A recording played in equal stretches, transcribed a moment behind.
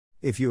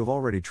If you have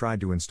already tried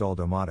to install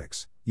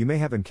Domoticz, you may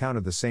have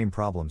encountered the same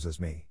problems as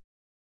me.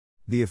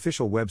 The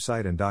official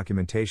website and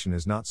documentation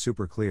is not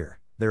super clear.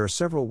 There are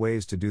several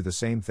ways to do the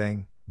same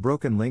thing,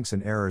 broken links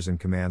and errors in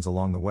commands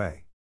along the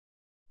way.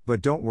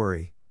 But don't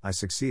worry, I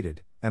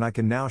succeeded, and I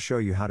can now show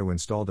you how to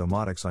install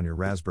Domoticz on your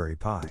Raspberry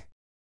Pi.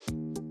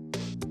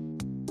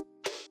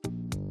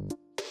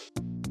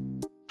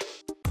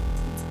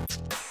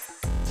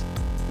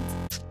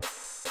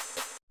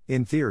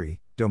 In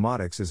theory,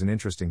 Domoticz is an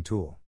interesting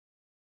tool.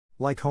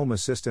 Like Home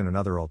Assistant and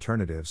other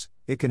alternatives,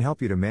 it can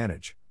help you to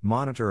manage,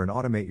 monitor and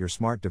automate your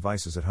smart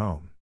devices at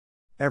home.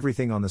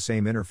 Everything on the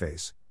same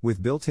interface,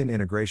 with built-in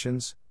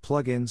integrations,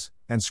 plugins,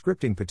 and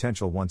scripting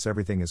potential once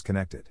everything is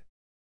connected.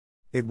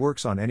 It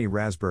works on any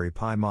Raspberry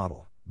Pi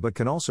model, but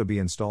can also be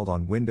installed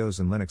on Windows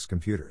and Linux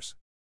computers.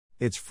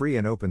 It's free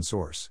and open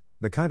source,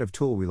 the kind of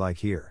tool we like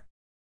here.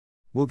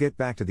 We'll get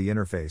back to the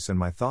interface and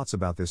my thoughts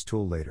about this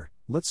tool later.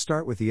 Let's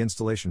start with the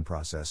installation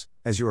process,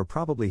 as you are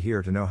probably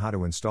here to know how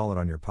to install it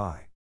on your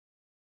Pi.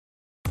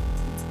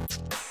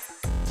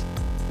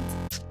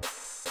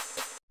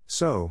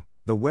 So,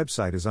 the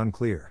website is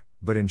unclear,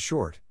 but in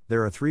short,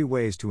 there are 3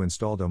 ways to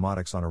install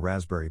Domoticz on a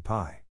Raspberry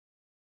Pi.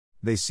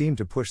 They seem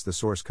to push the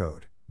source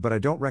code, but I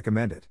don't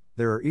recommend it.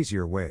 There are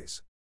easier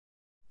ways.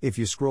 If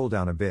you scroll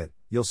down a bit,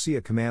 you'll see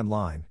a command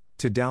line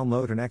to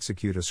download and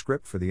execute a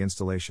script for the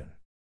installation.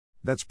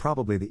 That's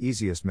probably the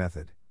easiest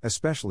method,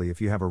 especially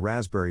if you have a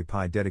Raspberry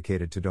Pi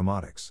dedicated to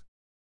Domoticz.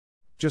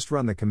 Just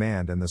run the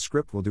command and the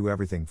script will do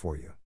everything for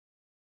you.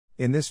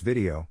 In this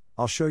video,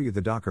 I'll show you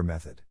the Docker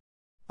method.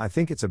 I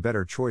think it's a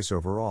better choice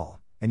overall,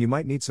 and you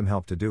might need some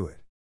help to do it.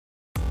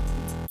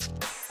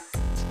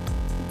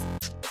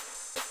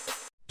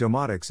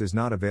 Domoticz is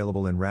not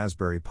available in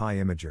Raspberry Pi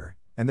Imager,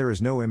 and there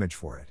is no image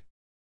for it.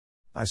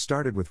 I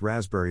started with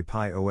Raspberry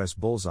Pi OS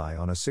Bullseye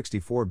on a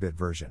 64-bit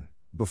version,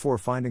 before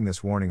finding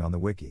this warning on the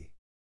wiki.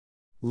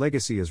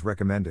 Legacy is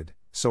recommended,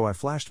 so I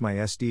flashed my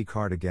SD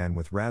card again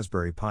with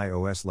Raspberry Pi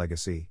OS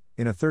Legacy,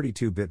 in a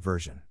 32-bit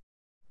version.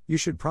 You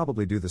should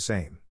probably do the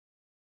same.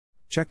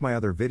 Check my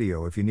other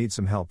video if you need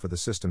some help for the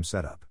system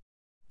setup.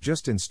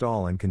 Just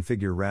install and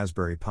configure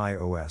Raspberry Pi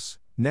OS,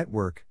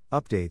 network,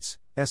 updates,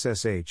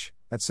 SSH,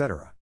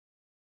 etc.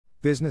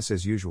 Business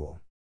as usual.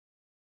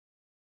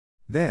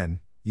 Then,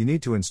 you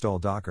need to install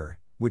Docker,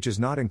 which is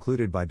not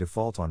included by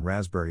default on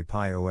Raspberry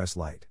Pi OS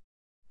Lite.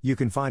 You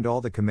can find all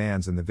the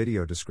commands in the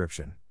video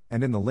description,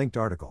 and in the linked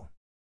article.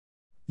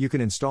 You can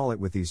install it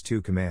with these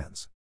 2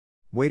 commands.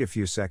 Wait a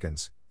few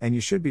seconds, and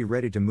you should be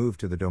ready to move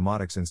to the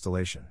Domoticz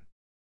installation.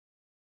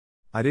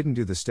 I didn't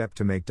do the step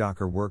to make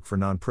Docker work for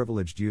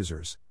non-privileged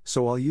users,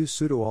 so I'll use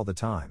sudo all the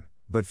time,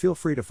 but feel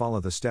free to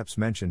follow the steps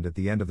mentioned at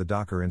the end of the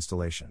Docker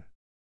installation.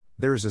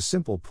 There is a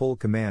simple pull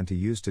command to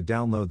use to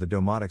download the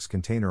Domoticz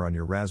container on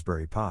your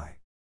Raspberry Pi.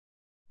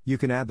 You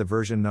can add the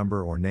version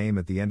number or name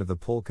at the end of the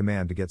pull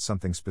command to get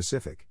something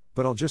specific,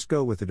 but I'll just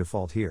go with the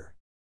default here.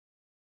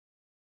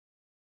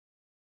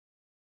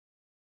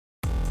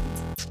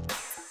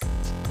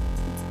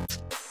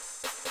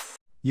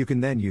 You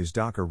can then use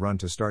docker run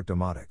to start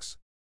Domoticz.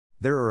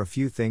 There are a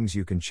few things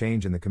you can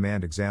change in the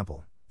command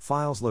example: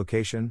 files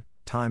location,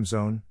 time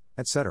zone,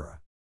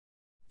 etc.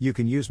 You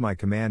can use my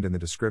command in the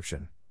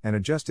description, and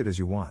adjust it as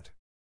you want.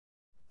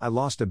 I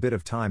lost a bit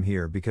of time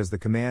here because the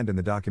command in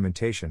the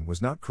documentation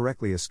was not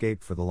correctly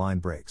escaped for the line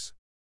breaks.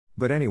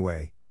 But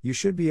anyway, you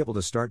should be able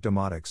to start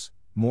Domoticz,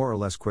 more or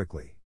less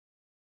quickly.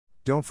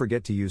 Don't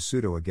forget to use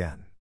sudo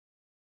again.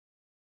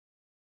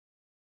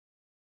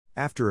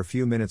 After a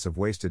few minutes of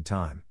wasted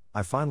time,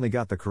 I finally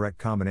got the correct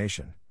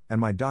combination, and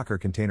my Docker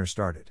container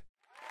started.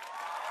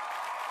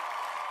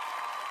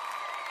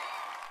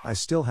 I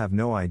still have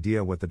no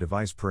idea what the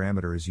device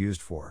parameter is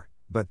used for,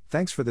 but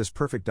thanks for this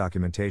perfect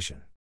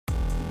documentation.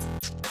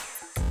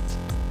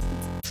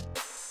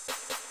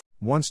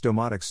 Once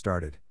Domoticz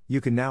started,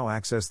 you can now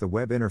access the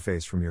web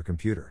interface from your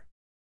computer.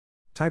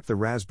 Type the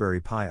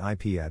Raspberry Pi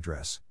IP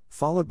address,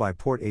 followed by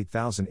port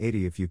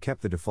 8080 if you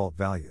kept the default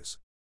values.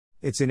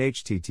 It's in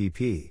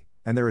HTTP,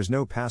 and there is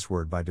no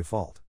password by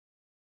default.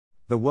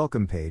 The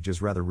welcome page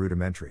is rather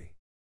rudimentary.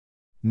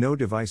 No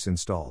device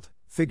installed,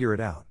 figure it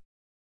out.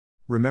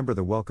 Remember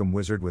the welcome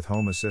wizard with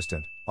Home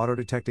Assistant,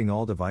 auto-detecting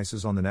all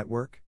devices on the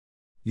network?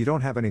 You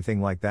don't have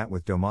anything like that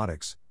with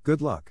Domoticz,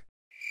 good luck.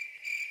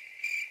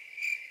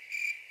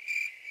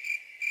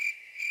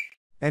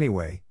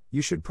 Anyway,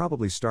 you should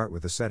probably start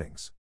with the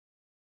settings.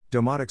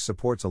 Domoticz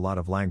supports a lot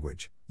of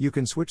language, you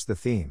can switch the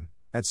theme,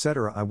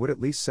 etc. I would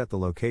at least set the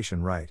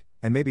location right,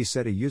 and maybe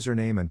set a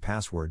username and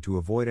password to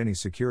avoid any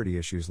security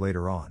issues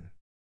later on.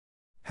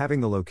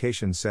 Having the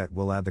location set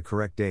will add the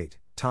correct date,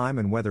 time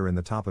and weather in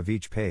the top of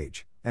each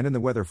page, and in the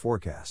weather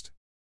forecast.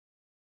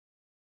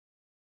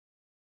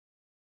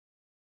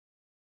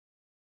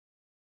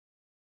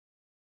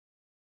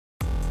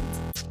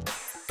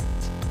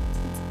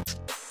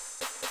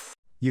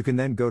 You can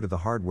then go to the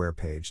hardware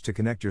page to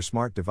connect your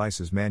smart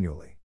devices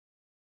manually.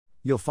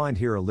 You'll find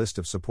here a list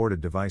of supported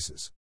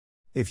devices.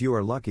 If you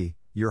are lucky,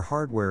 your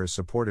hardware is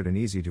supported and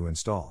easy to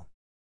install.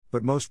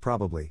 But most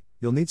probably,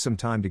 you'll need some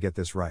time to get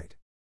this right.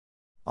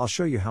 I'll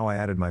show you how I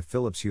added my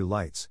Philips Hue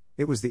lights.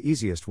 It was the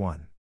easiest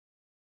one.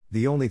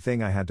 The only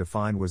thing I had to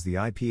find was the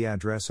IP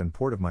address and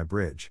port of my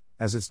bridge,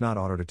 as it's not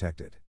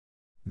auto-detected.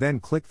 Then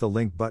click the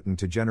link button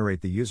to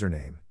generate the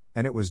username,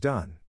 and it was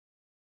done.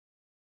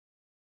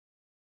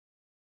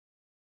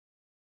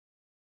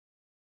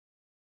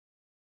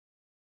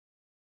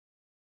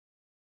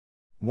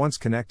 Once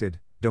connected,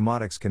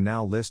 Domoticz can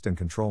now list and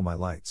control my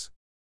lights.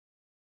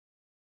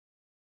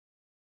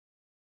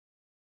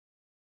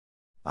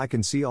 I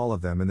can see all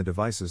of them in the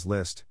devices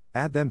list,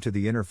 add them to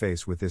the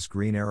interface with this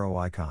green arrow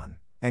icon,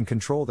 and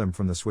control them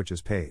from the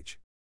switches page.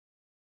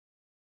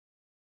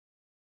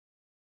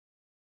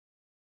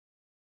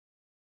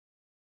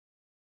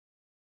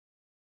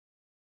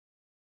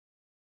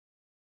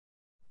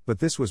 But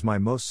this was my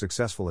most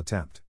successful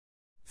attempt.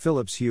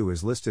 Philips Hue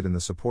is listed in the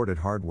supported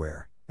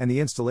hardware, and the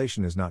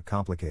installation is not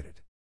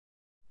complicated.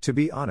 To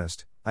be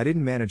honest, I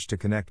didn't manage to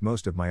connect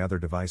most of my other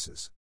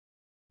devices.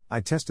 I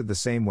tested the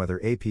same weather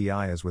API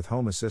as with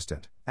Home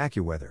Assistant,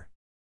 AccuWeather.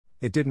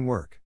 It didn't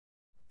work.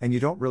 And you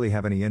don't really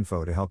have any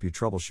info to help you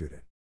troubleshoot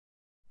it.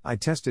 I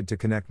tested to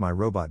connect my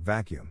robot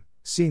vacuum,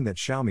 seeing that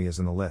Xiaomi is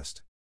in the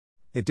list.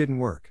 It didn't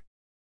work.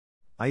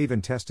 I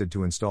even tested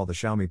to install the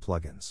Xiaomi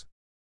plugins.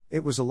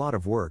 It was a lot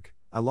of work,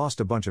 I lost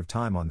a bunch of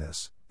time on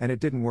this, and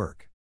it didn't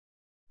work.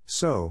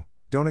 So,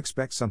 don't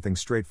expect something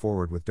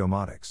straightforward with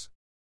Domoticz.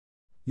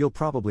 You'll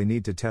probably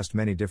need to test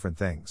many different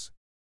things.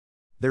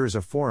 There is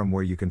a forum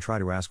where you can try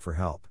to ask for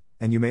help,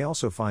 and you may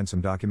also find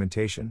some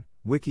documentation,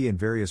 wiki and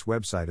various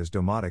websites as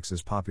Domoticz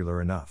is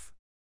popular enough.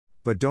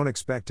 But don't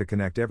expect to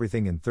connect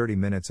everything in 30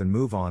 minutes and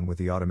move on with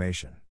the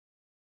automation.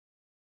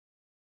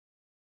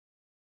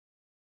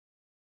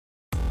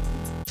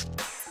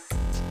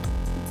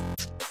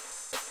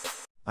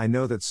 I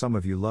know that some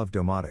of you love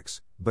Domoticz,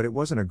 but it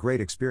wasn't a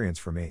great experience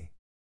for me.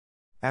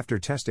 After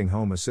testing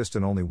Home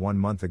Assistant only 1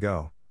 month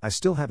ago, I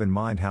still have in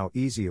mind how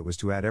easy it was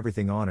to add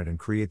everything on it and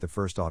create the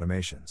first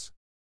automations.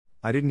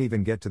 I didn't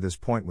even get to this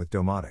point with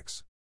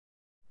Domoticz.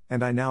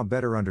 And I now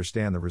better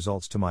understand the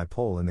results to my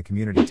poll in the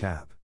Community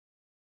tab.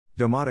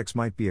 Domoticz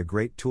might be a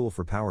great tool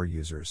for power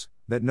users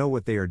that know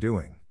what they are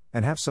doing,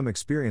 and have some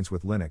experience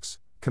with Linux,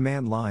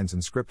 command lines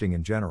and scripting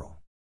in general.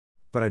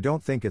 But I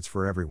don't think it's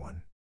for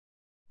everyone.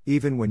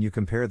 Even when you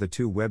compare the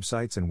two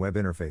websites and web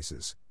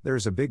interfaces, there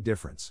is a big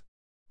difference.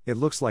 It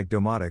looks like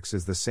Domoticz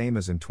is the same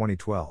as in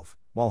 2012,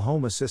 while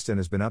Home Assistant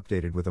has been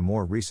updated with a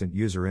more recent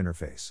user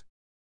interface.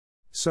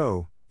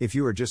 So, if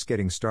you are just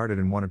getting started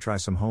and want to try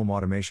some home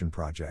automation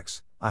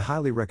projects, I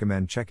highly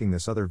recommend checking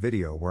this other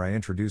video where I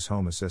introduce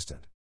Home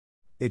Assistant.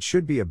 It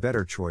should be a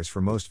better choice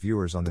for most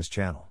viewers on this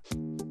channel.